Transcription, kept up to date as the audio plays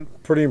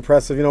pretty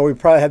impressive. We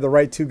probably had the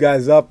right two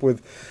guys up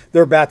with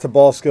their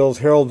bat-to-ball skills.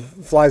 Harold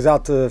flies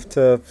out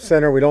to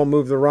center. We don't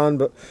move the run,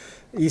 but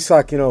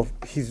Isak,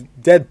 he's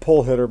dead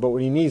pull hitter, but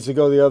when he needs to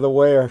go the other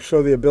way or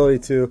show the ability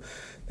to,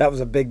 that was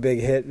a big,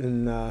 big hit,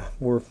 and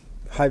we're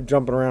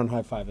jumping around,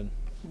 high-fiving.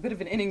 A bit of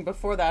an inning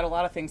before that, a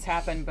lot of things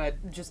happened,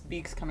 but just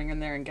Beeks coming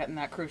in there and getting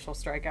that crucial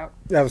strikeout.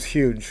 That was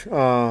huge.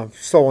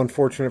 So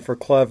unfortunate for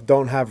Clev.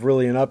 Don't have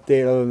really an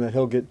update other than that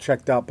he'll get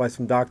checked out by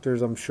some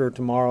doctors, I'm sure,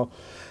 tomorrow.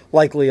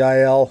 Likely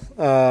IL.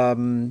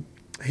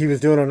 He was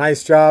doing a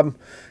nice job.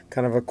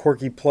 Kind of a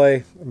quirky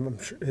play.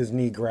 I'm sure his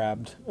knee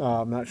grabbed.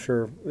 I'm not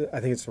sure. I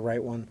think it's the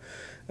right one.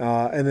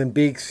 And then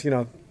Beeks,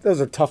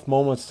 those are tough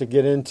moments to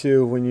get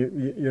into when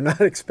you're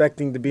not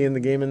expecting to be in the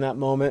game in that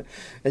moment,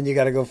 and you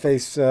got to go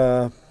face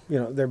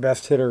their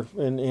best hitter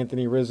in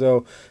Anthony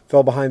Rizzo.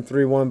 Fell behind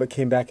 3-1, but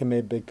came back and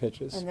made big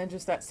pitches. And then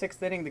just that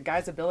sixth inning, the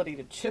guy's ability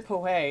to chip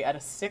away at a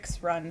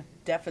 6-run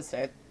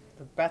deficit.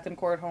 The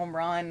Bethencourt home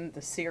run,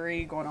 the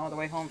Siri going all the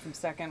way home from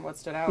second. What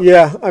stood out?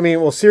 Yeah,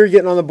 Siri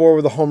getting on the board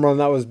with a home run,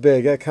 that was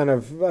big. That kind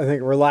of, I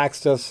think,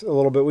 relaxed us a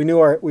little bit. We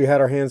knew we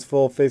had our hands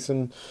full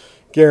facing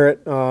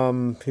Garrett.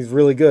 He's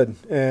really good,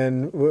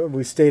 and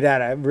we stayed at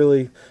it. I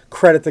really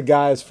credit the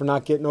guys for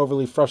not getting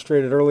overly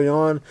frustrated early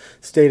on.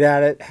 Stayed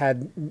at it,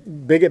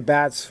 had big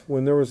at-bats.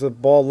 When there was a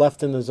ball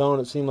left in the zone,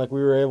 it seemed like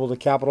we were able to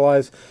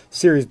capitalize.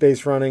 Series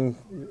base running,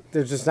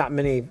 there's just not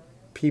many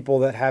people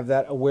that have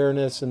that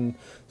awareness and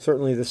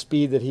certainly the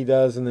speed that he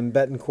does. And then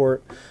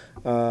Bettencourt,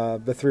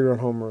 the 3-run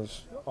homer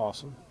was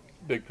awesome.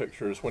 Big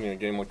picture is winning a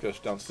game like this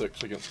down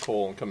 6 against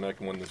Cole and come back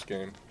and win this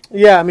game.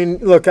 Yeah,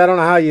 look, I don't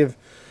know how you've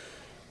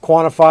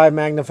quantify,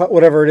 magnify,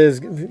 whatever it is,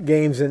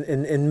 games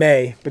in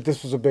May, but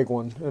this was a big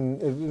one.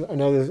 And I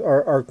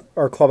know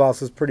our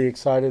clubhouse is pretty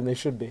excited, and they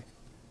should be.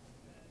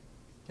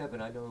 Kevin,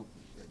 I know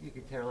you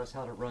could care less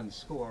how to run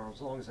score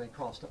as long as they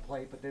cross the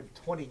plate, but they've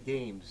 20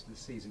 games this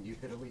season. You've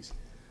hit at least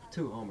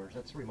 2 homers.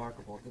 That's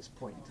remarkable at this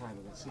point in time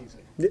of the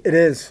season. It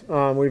is.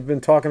 We've been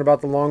talking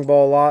about the long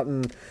ball a lot,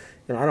 and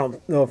I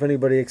don't know if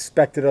anybody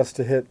expected us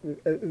to hit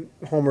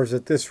homers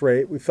at this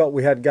rate. We felt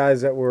we had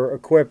guys that were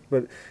equipped,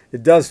 but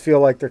it does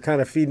feel like they're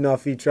kind of feeding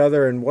off each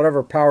other, and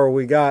whatever power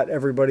we got,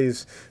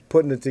 everybody's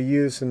putting it to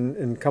use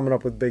and coming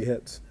up with big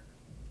hits.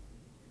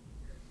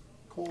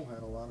 Cole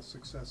had a lot of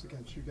success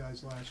against you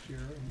guys last year,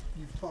 and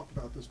you've talked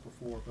about this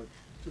before, but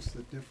just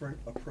the different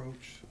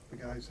approach the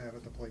guys have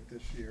at the plate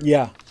this year.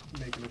 Yeah.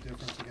 Making a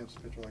difference against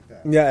a pitcher like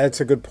that. Yeah, that's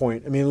a good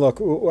point. Look,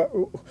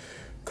 a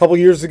couple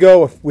years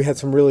ago, we had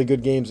some really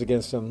good games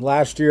against him.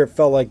 Last year, it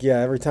felt like,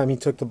 every time he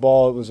took the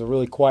ball, it was a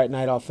really quiet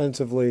night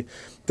offensively.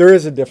 There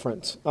is a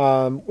difference.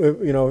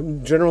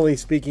 Generally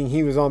speaking,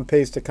 he was on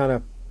pace to kind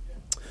of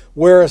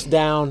wear us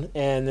down,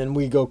 and then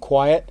we go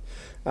quiet.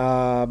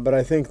 But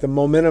I think the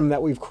momentum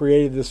that we've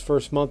created this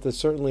first month has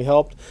certainly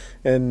helped,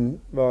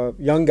 and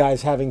young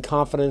guys having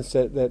confidence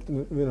that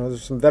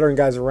there's some veteran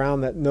guys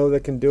around that know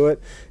they can do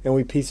it, and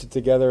we piece it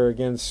together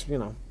against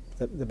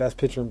the best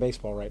pitcher in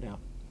baseball right now.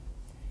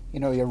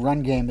 Your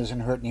run game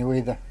isn't hurting you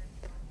either.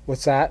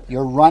 What's that?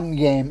 Your run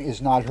game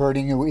is not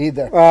hurting you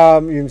either.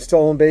 You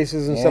stolen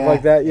bases and stuff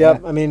like that.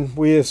 Yep. Yeah.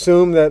 We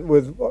assume that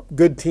with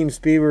good team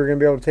speed, we were going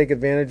to be able to take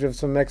advantage of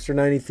some extra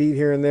 90 feet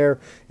here and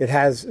there. It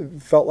has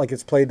felt like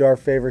it's played to our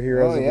favor here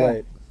as of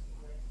late.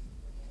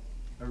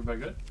 Everybody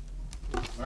good?